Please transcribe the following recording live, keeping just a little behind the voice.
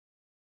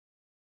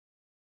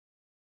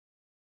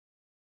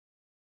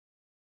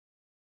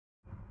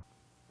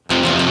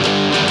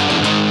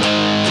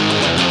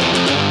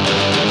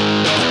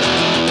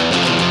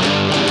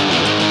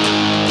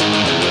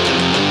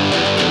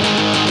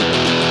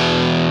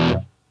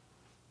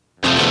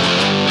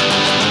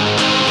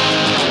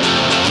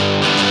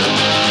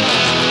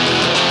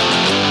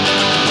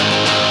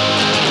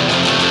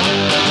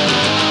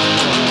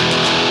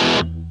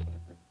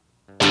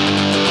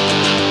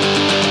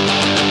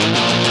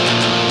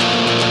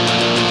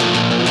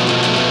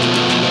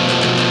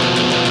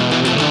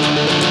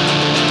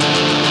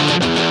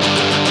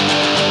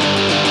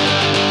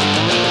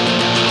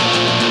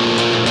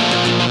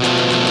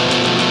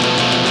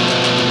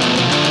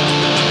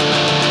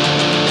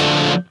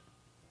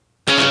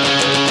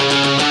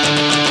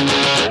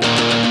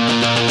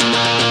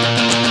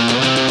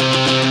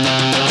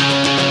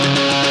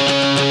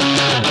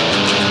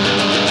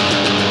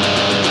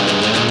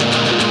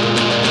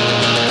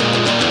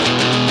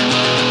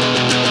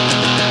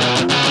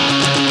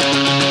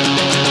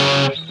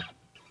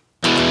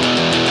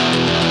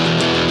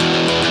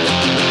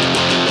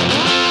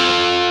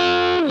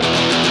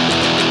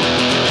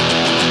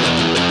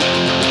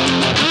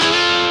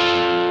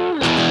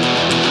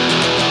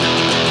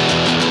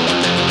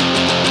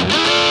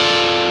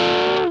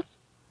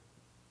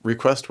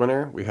request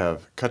winner, we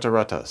have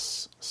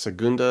Cataratas,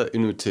 Segunda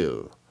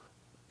Inutil,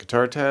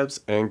 guitar tabs,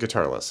 and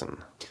guitar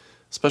lesson.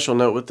 Special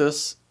note with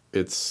this,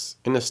 it's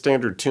in a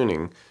standard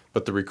tuning,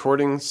 but the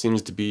recording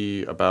seems to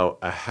be about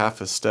a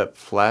half a step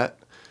flat,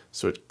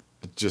 so it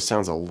just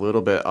sounds a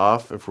little bit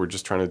off if we're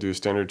just trying to do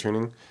standard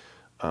tuning.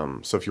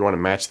 So if you want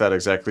to match that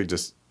exactly,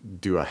 just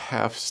do a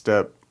half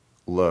step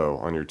low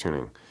on your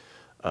tuning.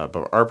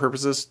 But our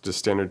purposes, just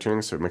standard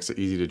tuning, so it makes it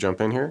easy to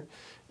jump in here.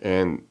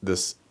 And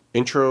this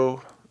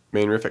intro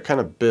main riff, it kind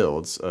of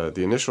builds.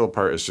 The initial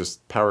part is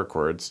just power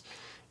chords,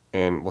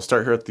 and we'll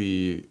start here at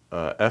the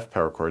F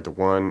power chord, the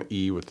 1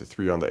 E with the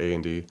 3 on the A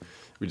and D.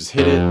 We just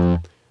hit it,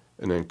 and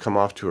then come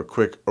off to a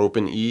quick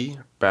open E,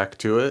 back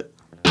to it.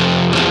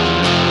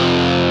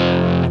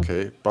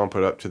 Okay, bump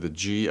it up to the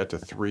G at the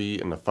 3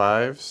 and the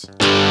 5s.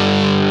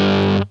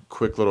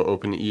 Quick little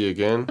open E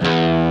again,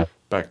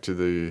 back to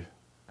the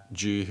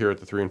G here at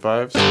the 3 and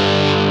 5s,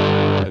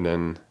 and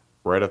then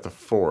right at the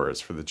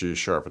 4s for the G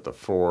sharp at the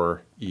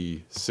 4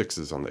 E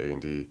 6s on the A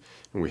and D.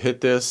 And we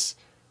hit this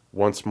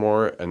once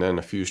more, and then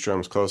a few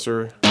strums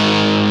closer.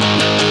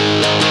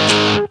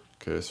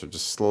 Okay, so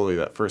just slowly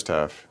that first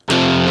half.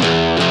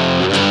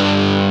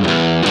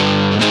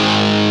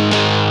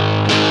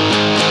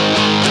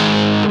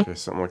 Okay,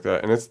 something like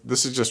that. And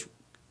this is just,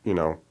 you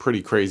know,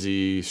 pretty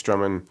crazy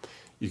strumming.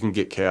 You can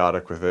get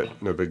chaotic with it,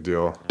 no big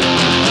deal.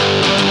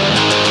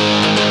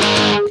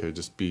 Okay,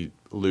 just be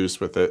loose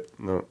with it.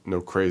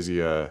 No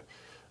crazy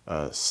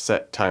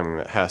set timing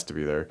that has to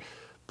be there.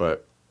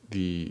 But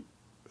the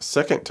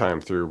second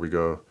time through, we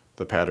go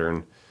the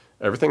pattern.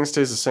 Everything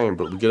stays the same,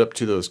 but we get up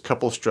to those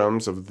couple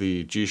strums of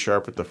the G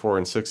sharp at the 4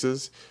 and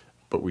 6s,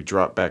 but we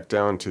drop back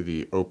down to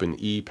the open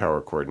E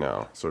power chord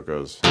now. So it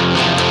goes.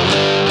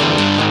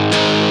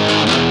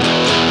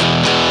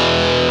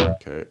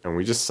 Okay, and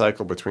we just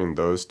cycle between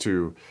those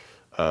two,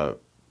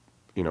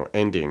 you know,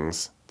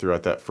 endings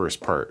throughout that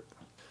first part.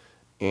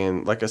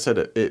 And like I said,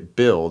 it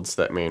builds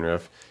that main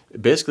riff.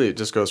 Basically, it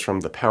just goes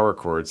from the power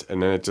chords,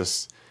 and then it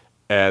just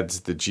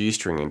adds the G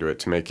string into it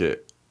to make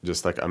it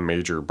just like a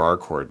major bar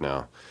chord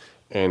now.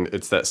 And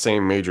it's that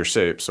same major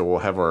shape, so we'll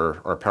have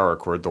our power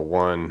chord, the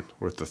 1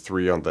 with the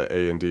 3 on the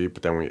A and D,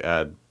 but then we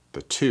add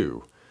the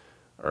 2,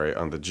 all right,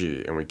 on the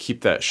G, and we keep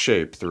that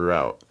shape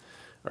throughout,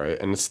 all right.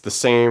 And it's the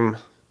same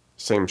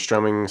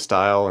strumming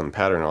style and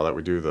pattern, all that.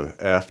 We do the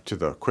F to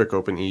the quick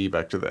open E,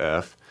 back to the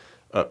F,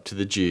 up to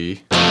the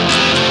G.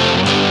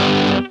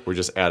 We're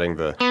just adding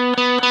the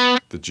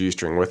G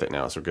string with it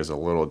now, so it gives a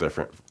little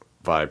different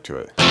vibe to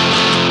it.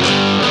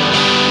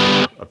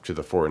 Up to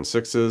the 4 and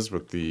 6s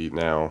with the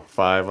now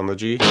 5 on the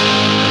G.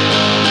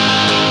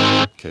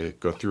 Okay,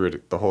 go through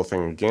it the whole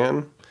thing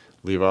again.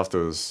 Leave off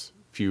those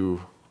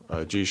few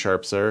G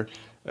sharps there,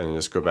 and then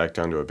just go back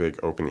down to a big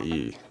open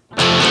E.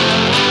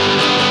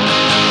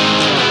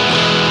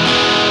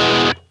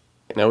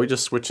 Now we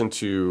just switch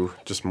into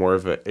just more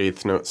of an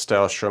 8th note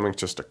style strumming,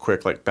 just a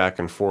quick like back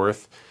and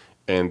forth.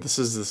 And this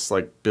is this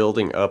like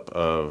building up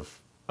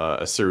of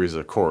a series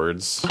of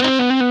chords.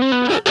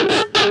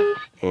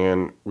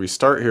 And we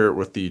start here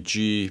with the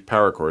G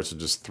power chord, so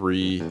just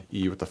 3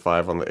 E with the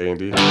 5 on the A and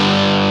D.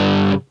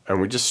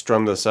 And we just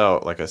strum this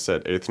out, like I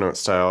said, 8th note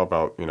style,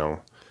 about, you know,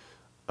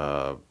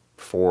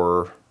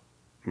 4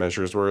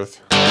 measures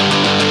worth.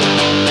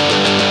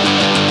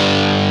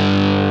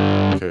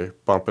 Okay,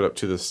 bump it up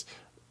to this.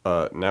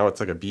 Now it's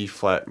like a B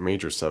flat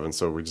major 7,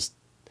 so we just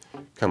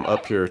come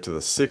up here to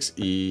the 6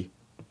 E,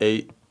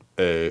 8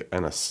 A,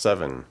 and a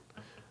 7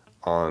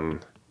 on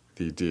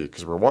the D,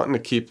 because we're wanting to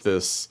keep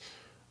this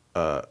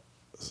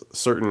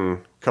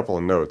certain couple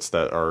of notes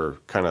that are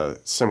kind of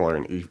similar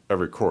in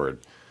every chord.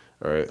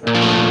 All right,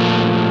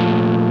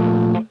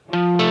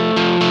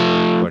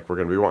 like we're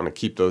going to be wanting to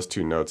keep those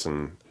 2 notes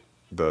in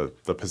the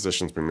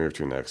positions we move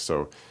to next.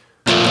 So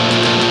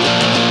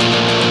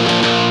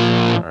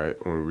all right,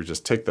 when we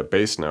just take the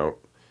bass note,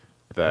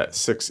 that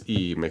 6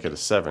 E, make it a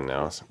 7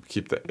 now. So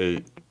keep the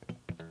 8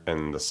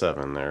 and the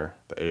 7 there,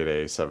 the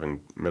 8A,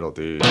 7 middle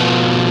D.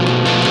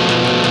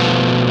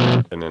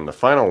 And then the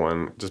final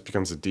one just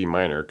becomes a D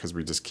minor, because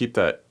we just keep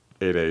that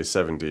 8A,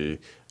 7D,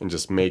 and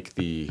just make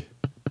the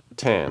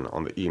 10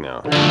 on the E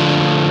now.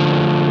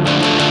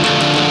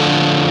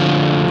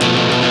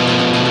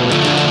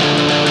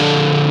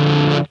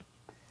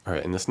 All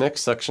right, in this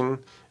next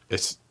section,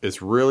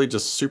 it's really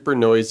just super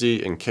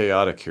noisy and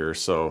chaotic here,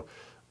 so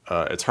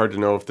it's hard to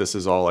know if this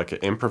is all like an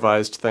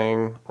improvised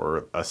thing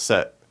or a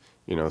set,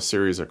 you know,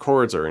 series of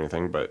chords or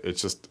anything, but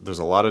it's just, there's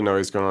a lot of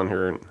noise going on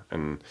here,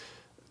 and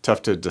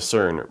tough to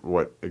discern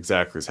what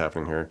exactly is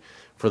happening here.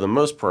 For the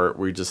most part,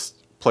 we just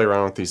play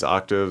around with these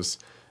octaves,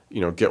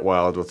 you know, get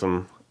wild with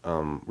them.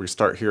 We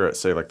start here at,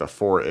 say, like the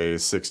 4A,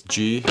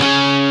 6G,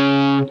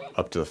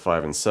 up to the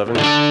 5 and 7,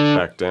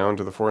 back down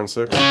to the 4 and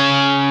 6,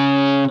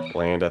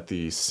 land at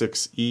the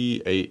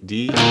 6E,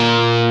 8D,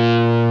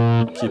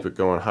 keep it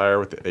going higher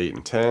with the 8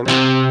 and 10,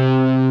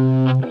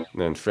 and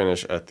then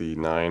finish at the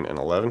 9 and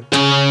 11.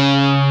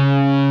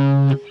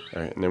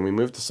 Alright, and then we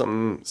move to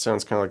something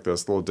sounds kind of like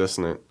this, a little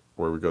dissonant,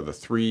 where we go the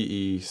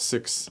 3E,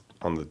 6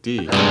 on the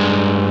D,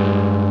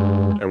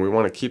 and we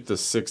want to keep the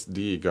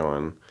 6D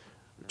going.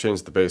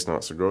 Change the bass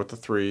note, so go with the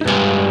 3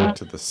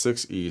 to the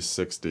 6E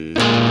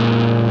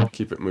 6D,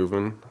 keep it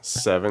moving,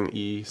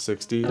 7E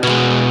 6D,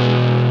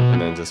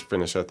 and then just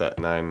finish at that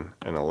 9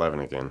 and 11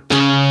 again.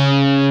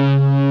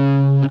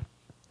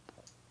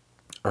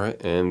 Alright,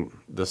 and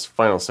this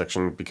final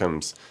section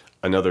becomes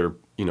another,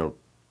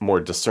 more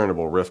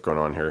discernible riff going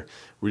on here.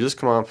 We just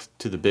come up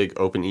to the big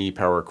open E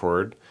power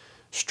chord,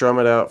 strum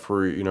it out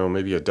for,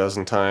 maybe a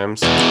dozen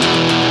times.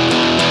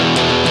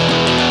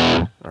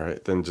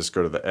 Alright, then just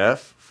go to the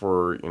F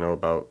for,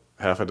 about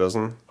half a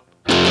dozen.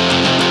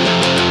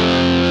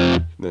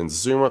 Then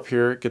zoom up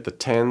here, get the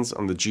 10s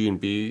on the G and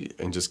B,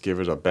 and just give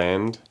it a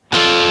bend.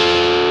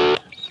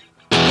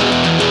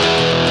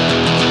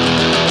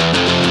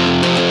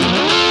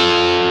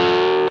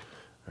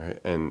 Alright,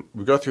 and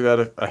we go through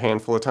that a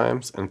handful of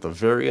times, and at the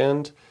very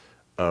end,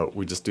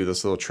 we just do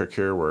this little trick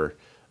here where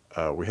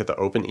we hit the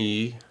open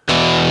E,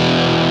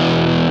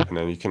 and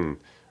then you can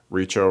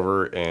reach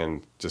over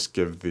and just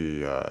give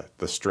the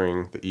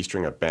string, the E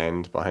string, a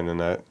bend behind the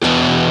nut.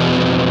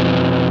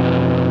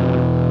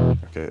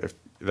 Okay, if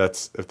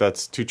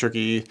that's too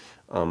tricky,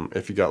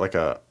 if you got like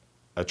a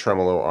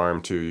tremolo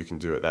arm too, you can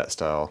do it that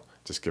style.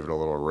 Just give it a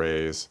little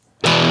raise.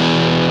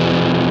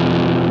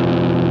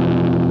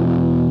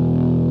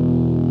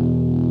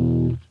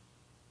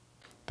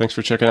 Thanks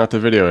for checking out the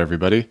video,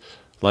 everybody.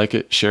 Like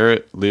it, share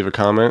it, leave a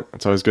comment.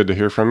 It's always good to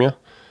hear from you.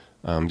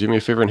 Do me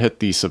a favor and hit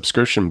the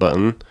subscription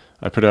button.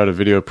 I put out a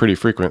video pretty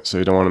frequent, so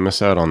you don't want to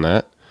miss out on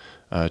that.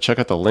 Check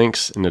out the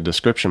links in the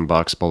description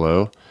box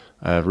below.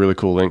 I have really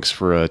cool links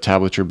for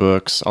tablature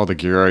books, all the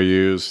gear I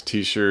use,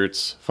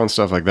 t-shirts, fun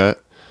stuff like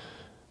that.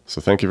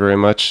 So thank you very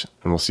much,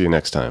 and we'll see you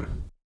next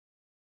time.